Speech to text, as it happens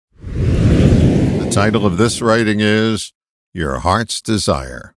title of this writing is Your Heart's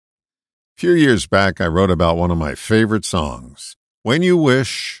Desire. A few years back, I wrote about one of my favorite songs, When You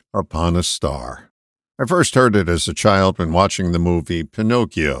Wish Upon a Star. I first heard it as a child when watching the movie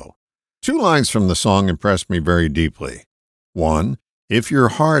Pinocchio. Two lines from the song impressed me very deeply. One, if your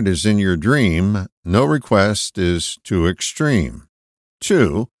heart is in your dream, no request is too extreme.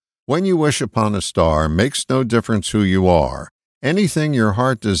 Two, when you wish upon a star, makes no difference who you are. Anything your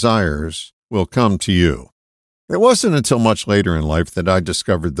heart desires will come to you. It wasn't until much later in life that I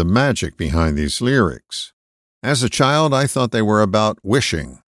discovered the magic behind these lyrics. As a child, I thought they were about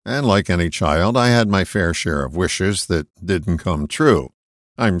wishing, and like any child, I had my fair share of wishes that didn't come true.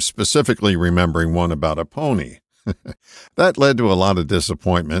 I'm specifically remembering one about a pony. That led to a lot of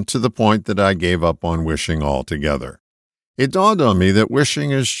disappointment, to the point that I gave up on wishing altogether. It dawned on me that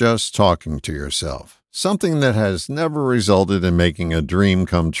wishing is just talking to yourself, something that has never resulted in making a dream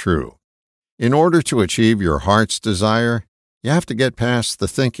come true. In order to achieve your heart's desire, you have to get past the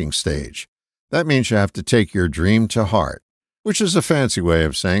thinking stage. That means you have to take your dream to heart, which is a fancy way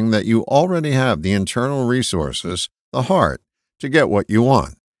of saying that you already have the internal resources, the heart, to get what you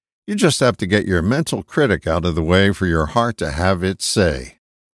want. You just have to get your mental critic out of the way for your heart to have its say.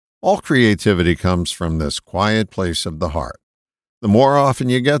 All creativity comes from this quiet place of the heart. The more often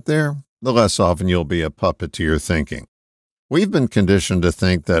you get there, the less often you'll be a puppet to your thinking. We've been conditioned to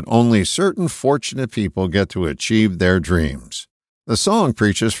think that only certain fortunate people get to achieve their dreams. The song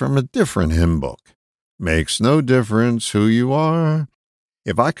preaches from a different hymn book. Makes no difference who you are.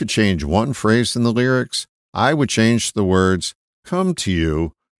 If I could change one phrase in the lyrics, I would change the words, come to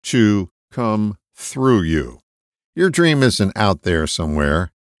you, to come through you. Your dream isn't out there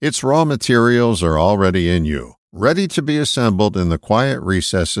somewhere. Its raw materials are already in you, ready to be assembled in the quiet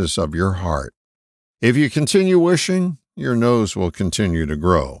recesses of your heart. If you continue wishing, your nose will continue to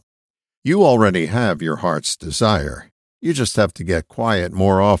grow. You already have your heart's desire. You just have to get quiet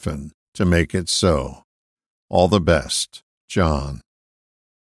more often to make it so. All the best, John.